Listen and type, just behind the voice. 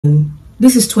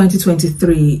This is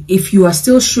 2023. If you are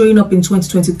still showing up in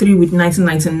 2023 with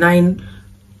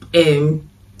 1999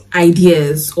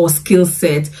 ideas or skill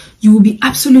set, you will be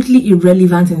absolutely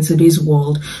irrelevant in today's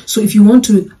world. So if you want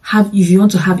to have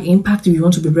impact, if you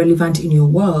want to be relevant in your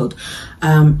world,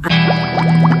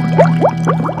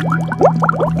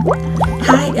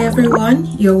 hi everyone,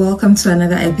 you're welcome to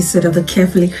another episode of the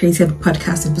carefully created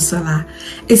podcast of Busola.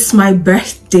 It's my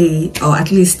birthday, or at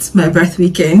least my birth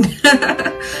weekend.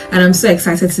 And I'm so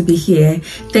excited to be here.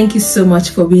 Thank you so much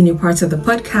for being a part of the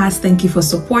podcast. Thank you for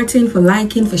supporting, for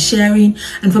liking, for sharing,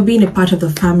 and for being a part of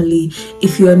the family.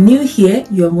 If you're new here,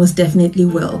 you're most definitely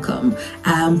welcome.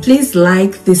 Please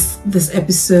like this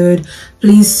episode.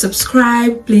 Please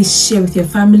subscribe. Please share with your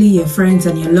family, your friends,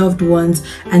 and your loved ones,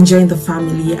 and join the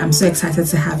family. I'm so excited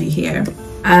to have you here.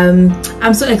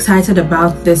 I'm so excited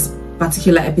about this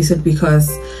particular episode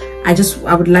because I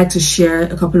would like to share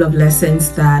a couple of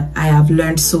lessons that I have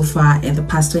learned so far in the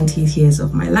past 28 years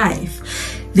of my life.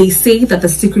 They say that the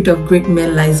secret of great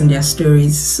men lies in their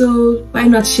stories. So why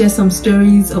not share some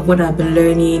stories of what I've been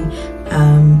learning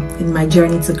in my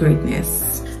journey to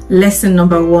greatness. Lesson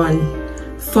number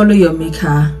 1, follow your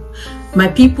maker. My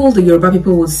people, the Yoruba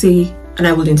people, would say, and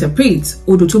I would interpret,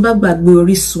 a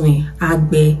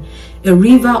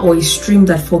river or a stream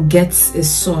that forgets its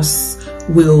source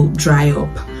will dry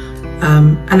up.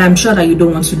 And I'm sure that you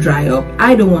don't want to dry up.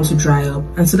 I don't want to dry up.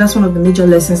 And so that's one of the major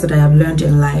lessons that I have learned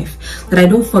in life, that I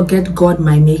don't forget God,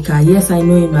 my maker. Yes, I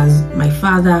know him as my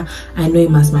father. I know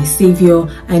him as my savior.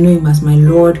 I know him as my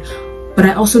Lord. But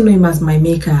I also know him as my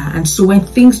maker. And so when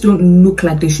things don't look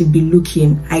like they should be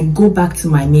looking, I go back to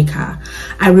my maker.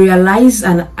 I realize,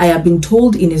 and I have been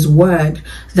told in his word,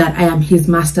 that I am his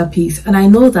masterpiece. And I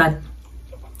know that,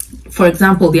 for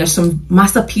example, there are some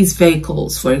masterpiece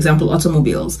vehicles, for example,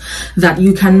 automobiles, that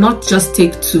you cannot just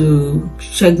take to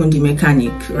Shegun the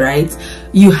mechanic, right?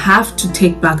 You have to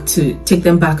take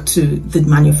them back to the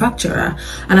manufacturer.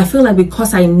 And I feel like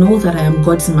because I know that I am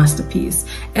God's masterpiece,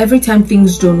 every time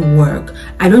things don't work,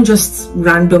 I don't just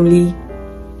randomly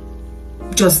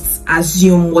just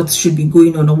assume what should be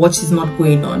going on or what is not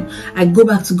going on. I go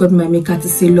back to God, my maker, to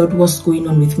say, Lord, what's going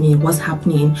on with me? What's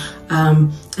happening?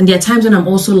 And there are times when I'm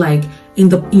also like,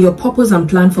 in your purpose and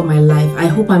plan for my life, I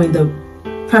hope I'm in the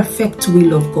perfect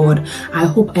will of God. I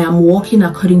hope I am walking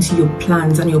according to your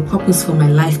plans and your purpose for my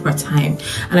life per time.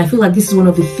 And I feel like this is one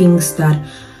of the things that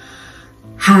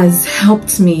has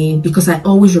helped me, because I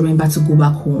always remember to go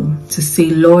back home to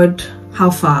say, Lord, how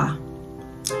far?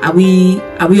 Are we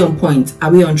on point?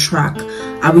 Are we on track?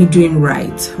 Are we doing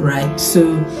right? So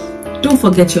don't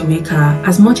forget your maker.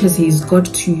 As much as he's God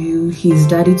to you, he's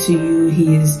daddy to you,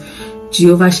 he's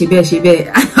Jehovah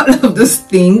Shebe, and all of those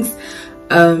things,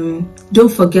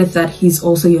 don't forget that he's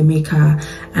also your maker.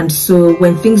 And so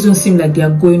when things don't seem like they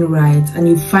are going right, and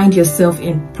you find yourself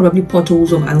in probably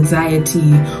potholes of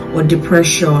anxiety or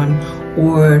depression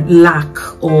or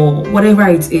lack or whatever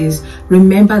it is,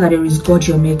 remember that there is God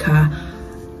your maker.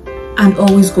 And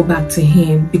always go back to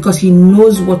him, because he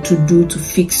knows what to do to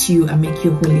fix you and make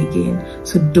you whole again.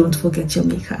 So don't forget your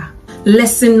maker.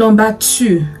 Lesson number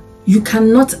 2, you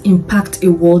cannot impact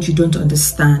a world you don't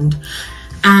understand.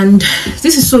 And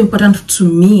this is so important to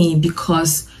me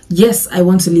because, yes, I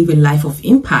want to live a life of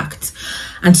impact.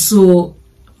 And so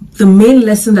the main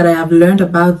lesson that I have learned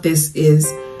about this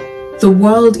is the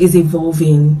world is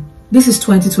evolving. This is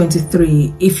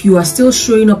 2023. If you are still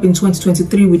showing up in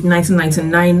 2023 with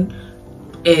 1999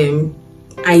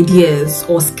 ideas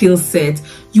or skill set,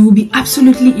 you will be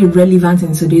absolutely irrelevant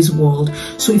in today's world.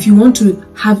 So if you want to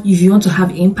have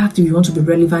impact, if you want to be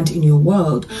relevant in your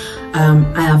world,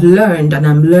 I have learned, and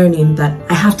I'm learning, that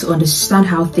I have to understand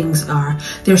how things are.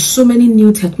 There's so many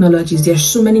new technologies, there's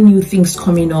so many new things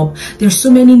coming up, there's so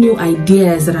many new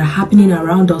ideas that are happening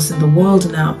around us in the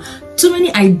world now, so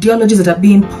many ideologies that are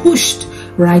being pushed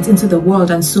right into the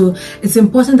world. And so it's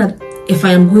important that if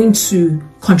I am going to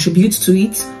contribute to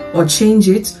it or change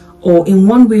it, or in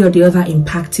one way or the other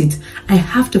impact it, I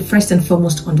have to first and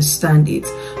foremost understand it,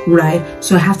 right?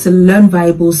 So I have to learn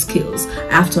viable skills.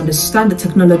 I have to understand the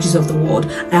technologies of the world.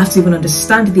 I have to even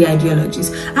understand the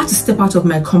ideologies. I have to step out of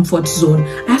my comfort zone.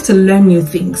 I have to learn new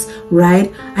things,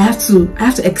 right? I have to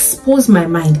expose my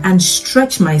mind and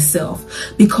stretch myself,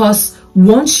 because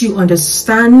once you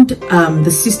understand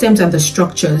the systems and the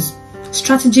structures,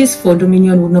 strategies for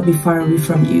dominion will not be far away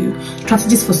from you.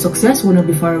 Strategies for success will not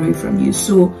be far away from you.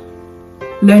 So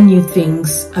learn new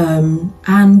things and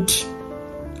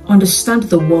understand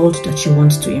the world that you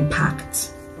want to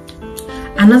impact.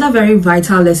 Another very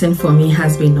vital lesson for me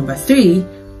has been number 3,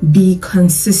 be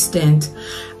consistent.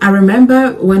 I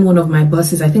remember when one of my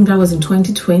bosses, I think that was in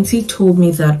 2020, told me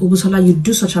that, Obusola, you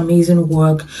do such amazing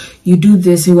work, you do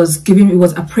this. He was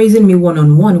appraising me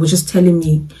one-on-one. He was just telling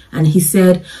me, and he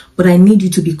said, but I need you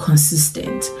to be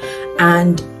consistent.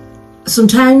 And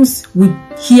sometimes we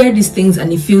hear these things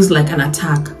and it feels like an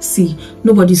attack. See,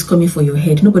 nobody's coming for your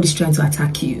head, nobody's trying to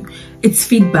attack you. It's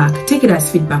feedback. Take it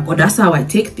as feedback, or that's how I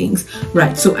take things,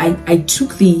 right? So I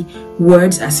took the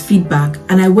words as feedback,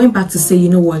 and I went back to say, you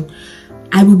know what,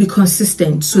 I will be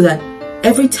consistent, so that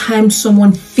every time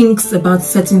someone thinks about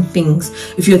certain things,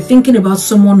 if you're thinking about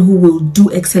someone who will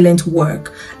do excellent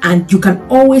work, and you can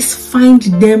always find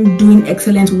them doing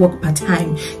excellent work part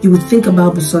time, you would think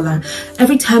about Busola.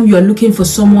 Every time you are looking for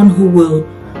someone who will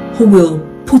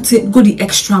go the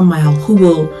extra mile, who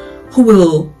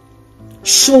will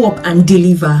show up and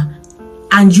deliver,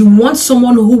 and you want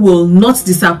someone who will not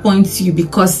disappoint you,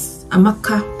 because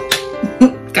Amaka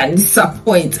can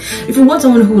disappoint. If you want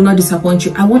someone who will not disappoint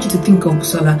you, I want you to think of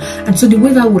Busola. And so the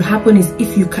way that would happen is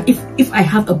if I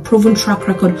have a proven track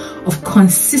record of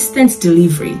consistent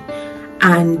delivery,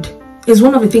 and it's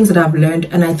one of the things that I've learned,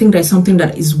 and I think that's something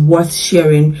that is worth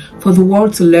sharing for the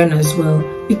world to learn as well.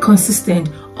 Be consistent,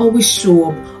 always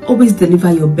show up, always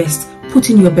deliver your best, put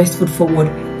in your best foot forward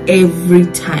every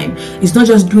time. It's not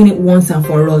just doing it once and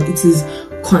for all, it is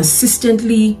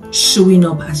consistently showing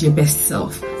up as your best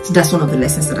self. So that's one of the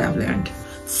lessons that I've learned.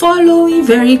 Following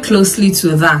very closely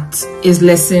to that is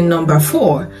lesson number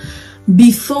 4.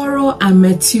 Be thorough and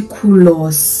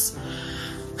meticulous.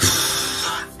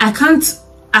 I can't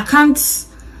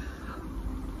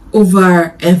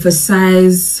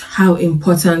overemphasize how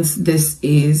important this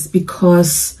is,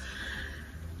 because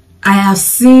I have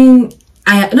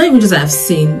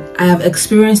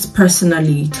experienced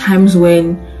personally times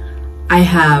when I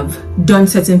have done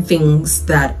certain things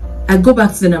that I go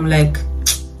back to them, I'm like,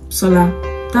 Sola,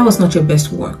 that was not your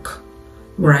best work,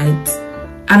 right?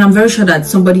 And I'm very sure that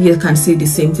somebody else can say the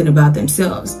same thing about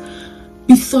themselves.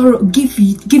 Be thorough, give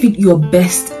it your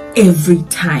best every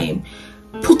time.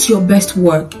 Put your best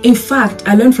work. In fact,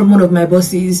 I learned from one of my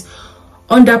bosses,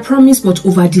 under promise but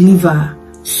over deliver.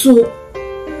 So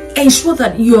ensure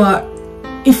that you are,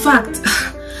 in fact,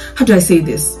 how do I say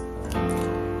this?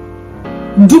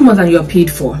 Do more than you're paid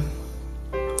for.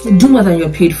 Do more than you're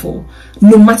paid for.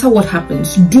 No matter what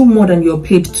happens, do more than you're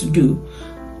paid to do.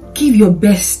 Give your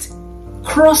best.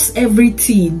 Cross every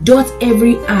T, dot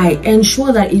every I.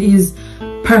 Ensure that it is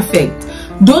perfect.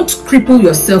 Don't cripple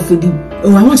yourself with the,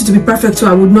 oh, I want it to be perfect, so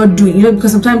I would not do it. You know,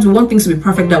 because sometimes we want things to be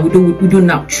perfect that we don't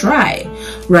now try,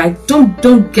 right?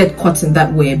 Don't get caught in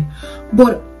that web.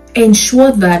 But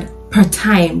ensure that per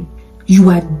time you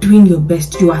are doing your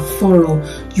best. You are thorough.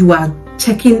 You are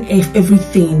checking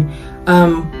everything.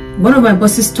 One of my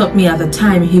bosses taught me at the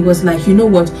time, he was like, you know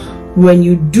what, when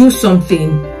you do something,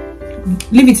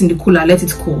 leave it in the cooler, let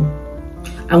it cool,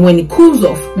 and when it cools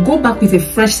off, go back with a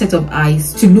fresh set of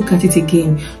eyes to look at it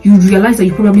again. You realize that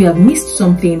you probably have missed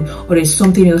something, or there's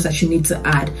something else that you need to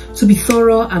add. So be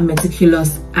thorough and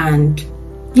meticulous, and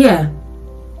yeah,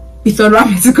 be thorough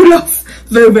and meticulous.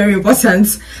 Very, very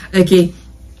important. Okay,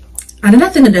 another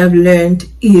thing that I've learned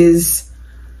is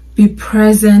be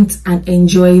present and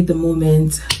enjoy the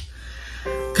moment.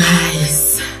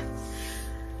 Guys,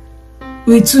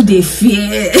 we too they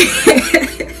fear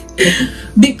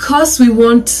because we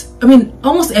want, I mean,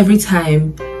 almost every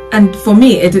time, and for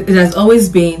me it has always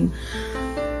been,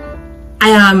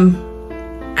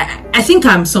 I think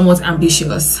I'm somewhat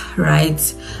ambitious, right?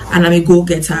 And I'm a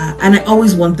go-getter, and I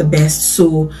always want the best.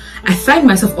 So I find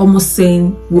myself almost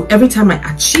saying, well, every time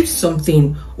I achieve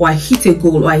something, or I hit a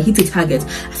goal, or I hit a target,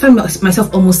 I find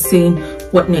myself almost saying,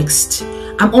 what next?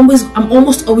 I'm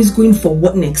almost always going for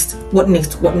what next,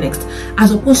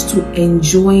 as opposed to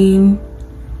enjoying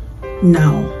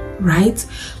now, right?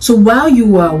 So while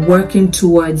you are working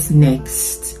towards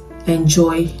next,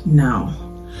 enjoy now.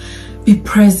 Be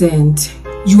present.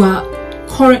 You are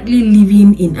currently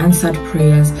living in answered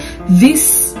prayers.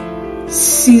 This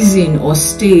season or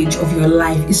stage of your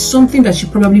life is something that you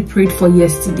probably prayed for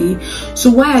yesterday. So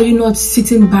why are you not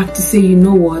sitting back to say, you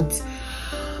know what,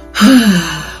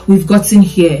 we've gotten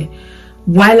here.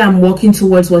 While I'm walking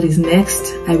towards what is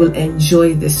next, I will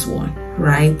enjoy this one,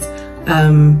 right?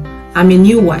 I'm a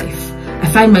new wife. I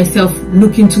find myself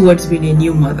looking towards being a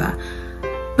new mother.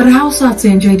 But I also have to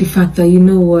enjoy the fact that, you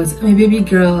know what, I'm a baby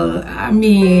girl. I'm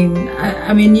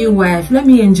a new wife. Let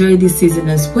me enjoy this season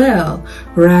as well,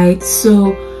 right?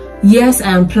 So yes,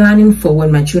 I am planning for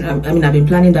when my children, I've been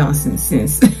planning down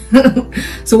since.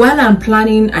 So while I'm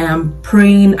planning, I am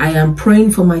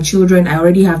praying for my children. I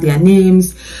already have their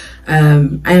names. I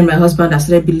and my husband have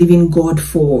started believing God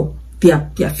for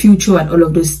their future and all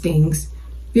of those things,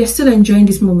 we are still enjoying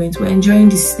this moment. We're enjoying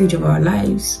this stage of our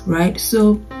lives, right?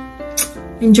 So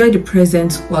enjoy the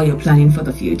present while you're planning for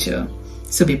the future.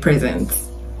 So be present.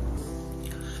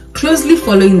 Closely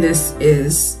following this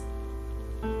is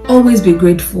always be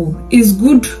grateful. It's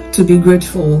good to be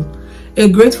grateful. A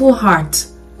grateful heart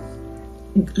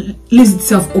leaves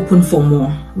itself open for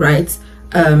more, right?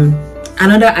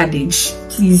 Another adage,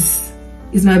 please,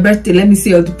 it's my birthday, let me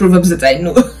say all the proverbs that I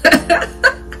know.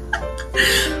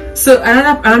 So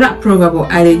another proverb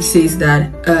or adage says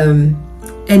that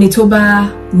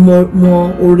enitoba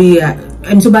more oria,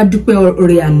 enitoba dupe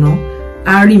oria no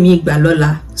ari mi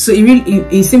gbalola. So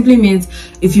it simply means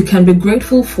if you can be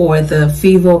grateful for the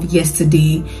favor of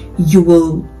yesterday,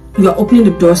 you are opening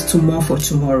the doors to more for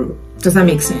tomorrow. Does that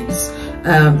make sense?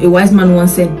 A wise man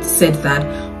once said that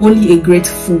only a great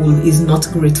fool is not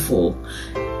grateful.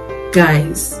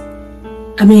 Guys,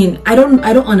 I mean, I don't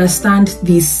understand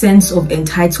the sense of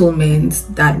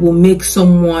entitlement that will make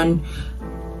someone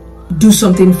do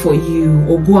something for you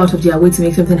or go out of their way to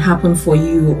make something happen for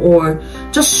you or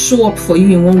just show up for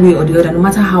you in one way or the other, no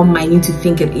matter how minute you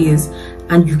think it is,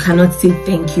 and you cannot say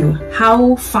thank you.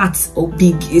 How fat or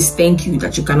big is thank you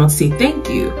that you cannot say thank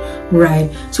you,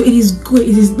 right? So it is good.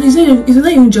 It's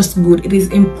not even just good, it is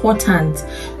important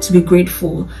to be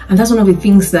grateful. And that's one of the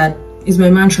things that is my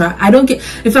mantra. I don't get,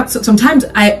 in fact, sometimes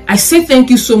I say thank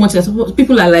you so much that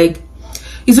people are like,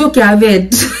 it's okay, I've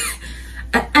heard.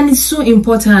 And it's so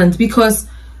important because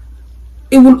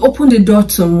it will open the door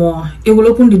to more. It will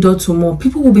open the door to more.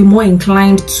 People will be more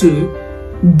inclined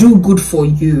to do good for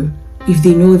you if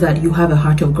they know that you have a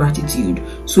heart of gratitude.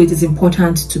 So it is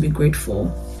important to be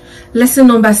grateful. Lesson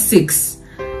number 6,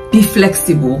 be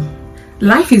flexible.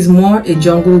 Life is more a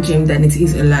jungle gym than it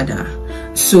is a ladder.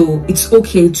 So it's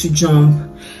okay to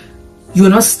jump. You're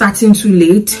not starting too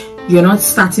late. You're not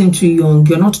starting too young.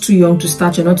 You're not too young to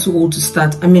start. You're not too old to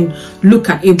start. I mean, look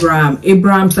at Abraham.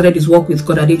 Abraham started his walk with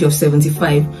God at the age of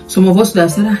 75. Some of us would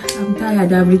have said, I'm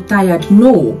tired, I've retired.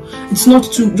 No, it's not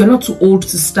too, you're not too old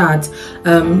to start.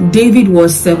 David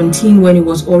was 17 when he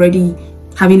was already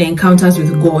having encounters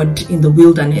with God in the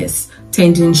wilderness,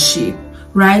 tending sheep.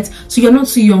 Right? So you're not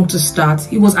too young to start.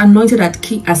 He was anointed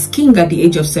as king at the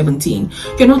age of 17.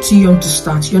 You're not too young to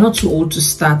start. You're not too old to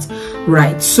start.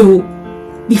 Right? So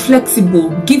be flexible.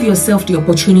 Give yourself the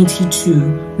opportunity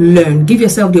to learn. Give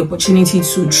yourself the opportunity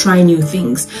to try new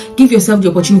things. Give yourself the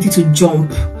opportunity to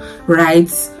jump.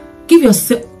 Right? Give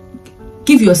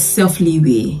yourself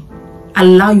leeway.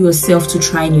 Allow yourself to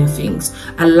try new things.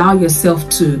 Allow yourself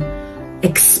to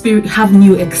have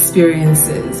new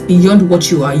experiences beyond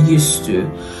what you are used to.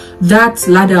 That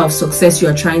ladder of success you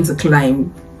are trying to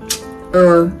climb,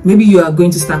 maybe you are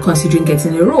going to start considering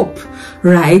getting a rope,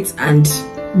 right, and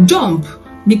jump,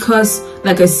 because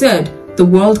like I said, the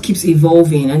world keeps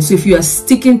evolving, and so if you are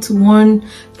sticking to one,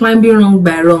 climbing wrong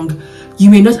by wrong, you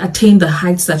may not attain the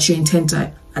heights that you intend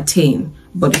to attain.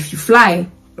 But if you fly,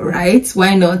 right,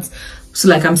 why not? So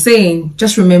like I'm saying,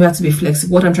 just remember to be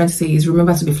flexible. What I'm trying to say is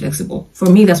remember to be flexible. For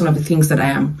me, that's one of the things that I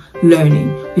am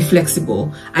learning. Be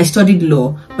flexible. I studied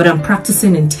law, but I'm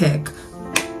practicing in tech.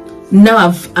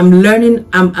 Now I'm learning,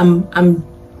 I'm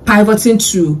pivoting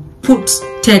to put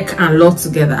tech and law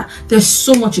together. There's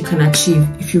so much you can achieve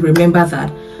if you remember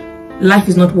that life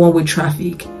is not one-way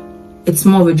traffic. It's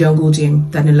more of a jungle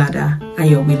gym than a ladder, and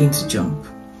you're willing to jump.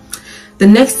 The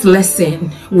next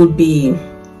lesson would be,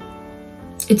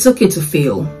 it's okay to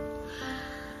fail.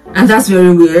 And that's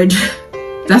very weird.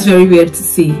 That's very weird to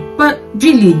say, but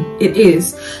really it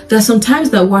is. There's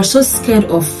sometimes that we're so scared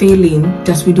of failing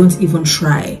that we don't even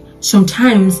try.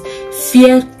 Sometimes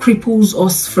fear cripples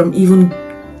us from even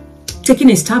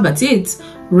taking a stab at it,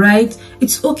 right?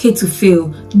 It's okay to fail.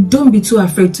 Don't be too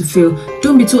afraid to fail.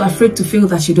 Don't be too afraid to fail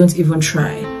that you don't even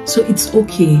try. So it's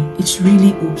okay. It's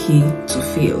really okay to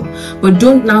fail. But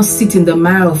don't now sit in the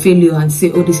mire of failure and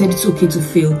say, oh, they said it's okay to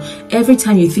fail. Every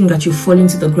time you think that you're falling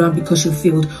to the ground because you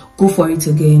failed, go for it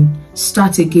again.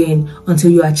 Start again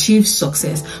until you achieve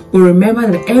success. But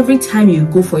remember that every time you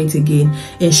go for it again,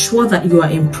 ensure that you are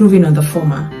improving on the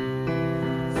former.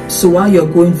 So while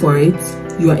you're going for it,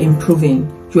 you are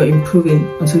improving. You are improving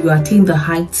until you attain the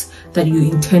heights that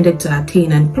you intended to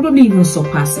attain and probably even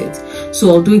surpass it. So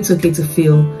although it's okay to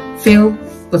fail,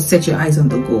 but set your eyes on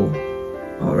the goal.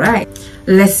 All right.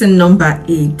 Lesson number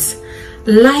 8.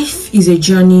 Life is a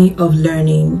journey of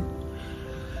learning.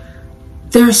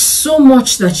 There's so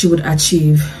much that you would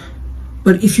achieve,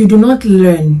 but if you do not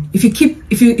learn, if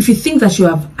you think that you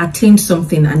have attained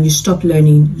something and you stop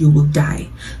learning, you will die.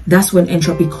 That's when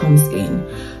entropy comes in.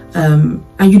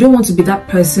 and you don't want to be that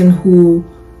person who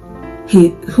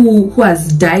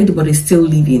has died but is still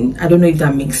living. I don't know if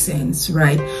that makes sense,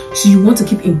 right? So you want to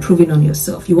keep improving on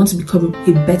yourself. You want to become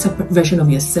a better version of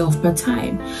yourself per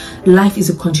time. Life is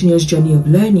a continuous journey of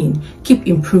learning. Keep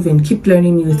improving, keep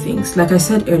learning new things. Like I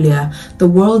said earlier, the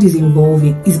world is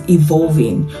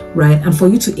evolving, right? And for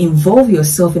you to involve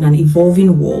yourself in an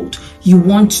evolving world, you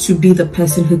want to be the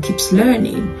person who keeps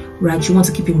learning, right? You want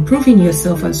to keep improving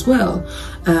yourself as well.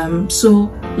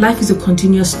 So life is a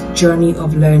continuous journey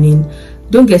of learning.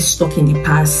 Don't get stuck in the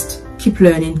past. Keep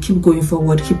learning, keep going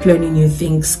forward, keep learning new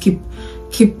things,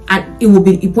 and it will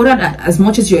be important that as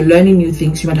much as you're learning new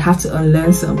things, you might have to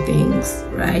unlearn some things,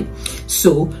 right?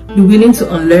 So be willing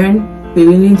to unlearn, be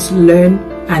willing to learn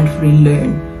and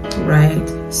relearn,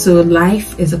 right? So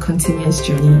life is a continuous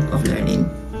journey of learning.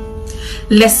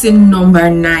 Lesson number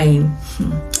 9.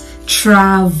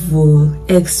 Travel,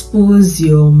 expose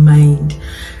your mind.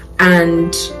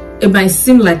 And it might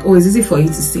seem like, oh, it's easy for you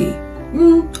to say.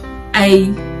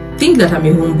 I think that I'm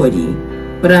a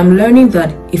homebody, but I'm learning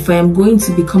that if I am going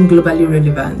to become globally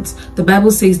relevant, the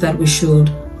Bible says that we should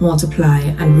multiply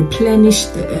and replenish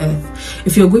the earth.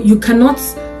 If you cannot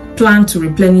plan to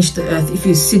replenish the earth if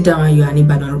you sit down and you're an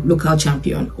Ibadan local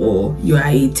champion or you are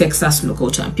a Texas local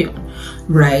champion,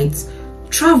 right?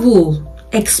 Travel,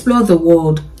 explore the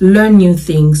world, learn new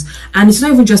things. And it's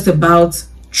not even just about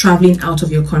traveling out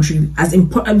of your country. As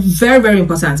important, very, very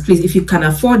important. Please, if you can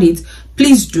afford it,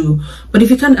 please do. But if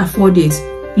you can't afford it,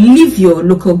 leave your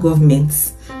local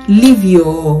governments, leave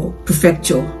your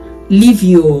prefecture, leave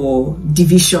your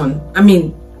division. I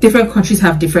mean, different countries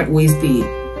have different ways they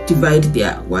divide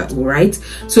their, right?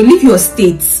 So leave your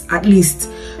states, at least.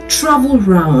 Travel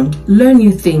around, learn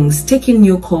new things, take in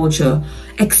new culture,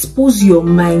 expose your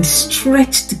mind,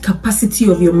 stretch the capacity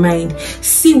of your mind,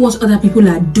 see what other people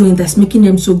are doing that's making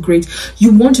them so great.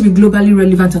 You want to be globally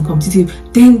relevant and competitive,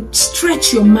 then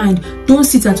stretch your mind. Don't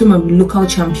sit at home and be local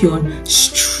champion.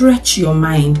 Stretch your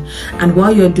mind. And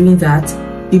while you're doing that,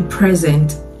 be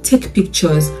present, take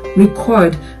pictures,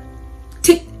 record,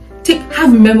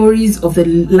 have memories of the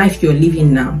life you're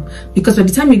living now, because by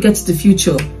the time you get to the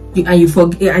future and you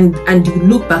forget and you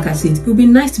look back at it, it would be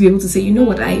nice to be able to say, you know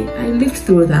what, I lived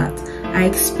through that, I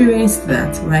experienced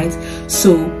that, right?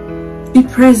 So be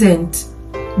present,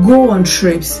 go on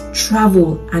trips,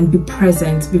 travel and be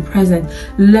present,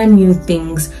 learn new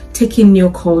things, take in new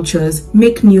cultures,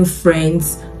 make new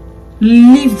friends,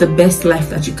 live the best life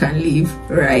that you can live,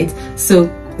 right? So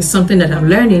it's something that I'm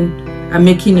learning. I'm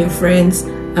making new friends,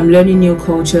 I'm learning new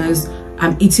cultures,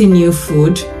 I'm eating new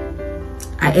food.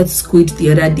 I ate squid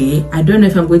the other day. I don't know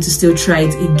if I'm going to still try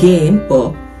it again,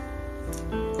 but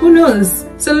who knows?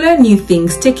 So learn new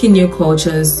things, take in new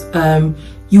cultures.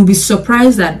 You'll be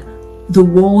surprised at the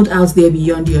world out there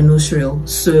beyond your newsreel.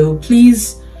 So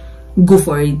please go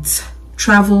for it.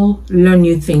 Travel, learn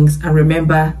new things, and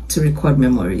remember to record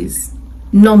memories.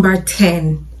 Number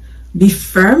 10, be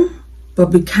firm, but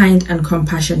be kind and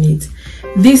compassionate.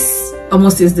 This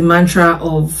almost is the mantra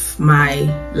of my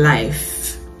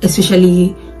life,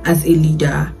 especially as a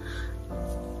leader.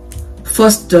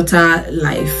 First daughter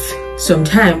life.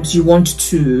 Sometimes you want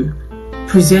to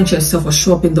present yourself or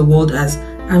show up in the world as,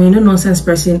 I'm a no-nonsense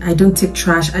person, I don't take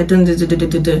trash, I don't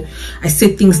I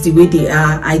say things the way they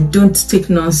are, I don't take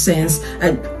nonsense.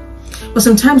 But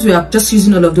sometimes we are just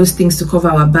using all of those things to cover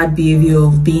our bad behavior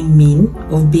of being mean,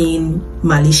 of being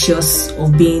malicious,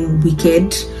 of being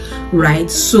wicked, right?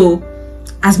 So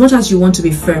as much as you want to be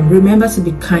firm, remember to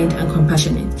be kind and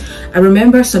compassionate. I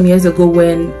remember some years ago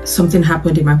when something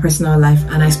happened in my personal life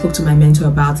and I spoke to my mentor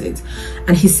about it.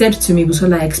 And he said to me,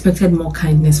 Busola, I expected more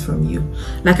kindness from you.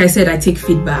 Like I said, I take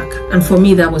feedback. And for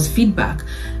me, that was feedback.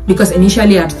 Because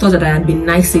initially I thought that I had been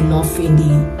nice enough in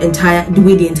the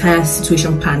way the entire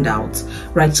situation panned out,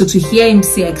 right? So to hear him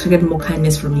say I expected more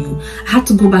kindness from you, I had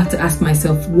to go back to ask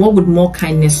myself, what would more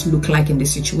kindness look like in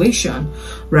this situation,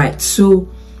 right? So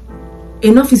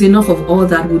enough is enough of all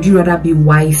that. Would you rather be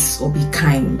wise or be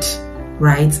kind,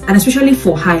 right? And especially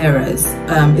for hirers,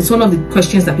 it's one of the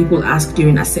questions that people ask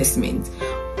during assessment.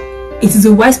 It is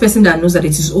a wise person that knows that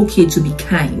it is okay to be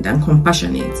kind and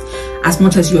compassionate as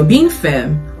much as you're being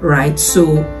firm, right?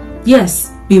 So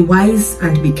yes, be wise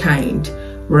and be kind,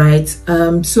 right?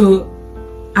 So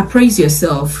appraise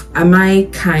yourself. Am I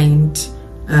kind?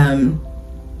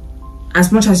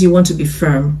 As much as you want to be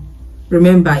firm,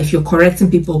 remember, if you're correcting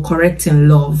people, correct in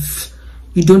love.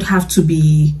 You don't have to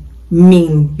be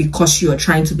mean because you're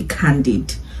trying to be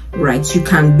candid, right? You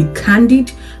can be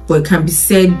candid, but it can be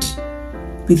said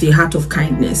with a heart of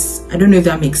kindness. I don't know if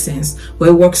that makes sense, but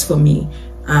it works for me.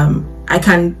 I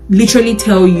can literally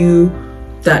tell you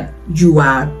that you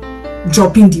are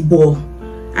dropping the ball.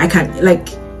 I can't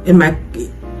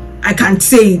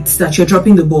say it that you're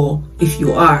dropping the ball if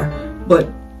you are, but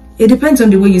it depends on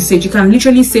the way you say it. You can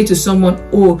literally say to someone,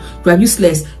 oh, you are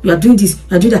useless, you are doing this,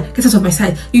 you are doing that, get out of my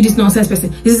sight, you this nonsense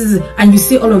person, this, and you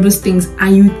say all of those things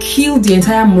and you kill the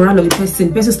entire morale of the person.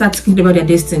 The person starts thinking about their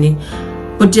destiny.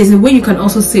 But there's a way you can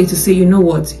also say, you know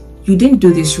what, you didn't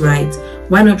do this right,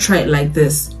 why not try it like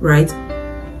this, right?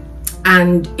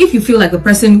 And if you feel like the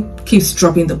person keeps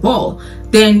dropping the ball,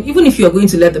 then even if you're going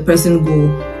to let the person go,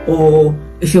 or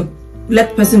if you let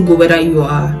the person go, whether you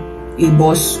are a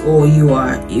boss or you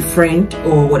are a friend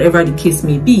or whatever the case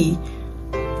may be,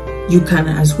 you can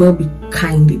as well be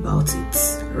kind about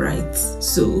it, right?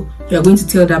 So you're going to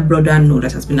tell that brother no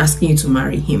that has been asking you to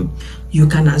marry him, you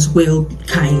can as well be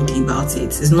kind about it.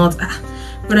 It's not,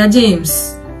 Brother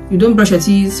James, you don't brush your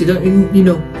teeth, you don't, you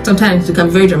know, sometimes you can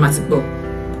be very dramatic, but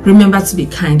remember to be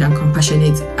kind and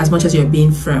compassionate as much as you're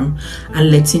being firm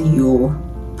and letting your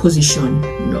position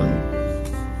known.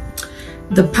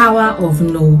 The power of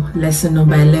no, lesson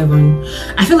number 11.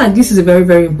 I feel like this is a very,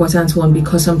 very important one,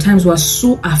 because sometimes we're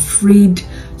so afraid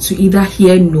to either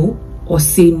hear no or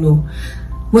say no.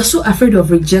 We're so afraid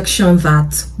of rejection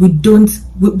that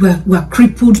we're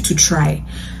crippled to try.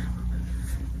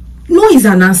 No is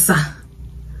an answer.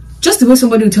 Just the way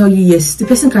somebody will tell you yes, the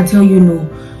person can tell you no.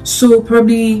 So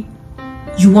probably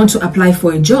you want to apply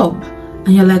for a job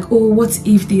and you're like, oh, what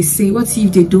if they say, what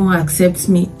if they don't accept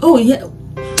me? Oh yeah,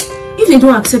 if they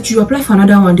don't accept you, apply for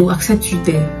another one, they'll accept you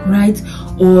there, right?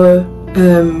 Or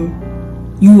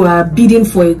you are bidding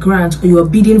for a grant, or you are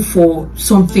bidding for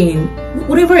something,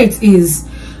 whatever it is,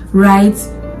 right?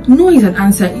 No is an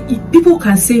answer. People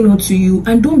can say no to you,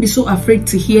 and don't be so afraid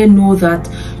to hear no that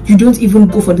you don't even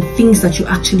go for the things that you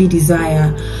actually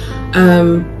desire.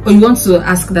 Or you want to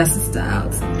ask that sister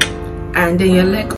out, and then you're like,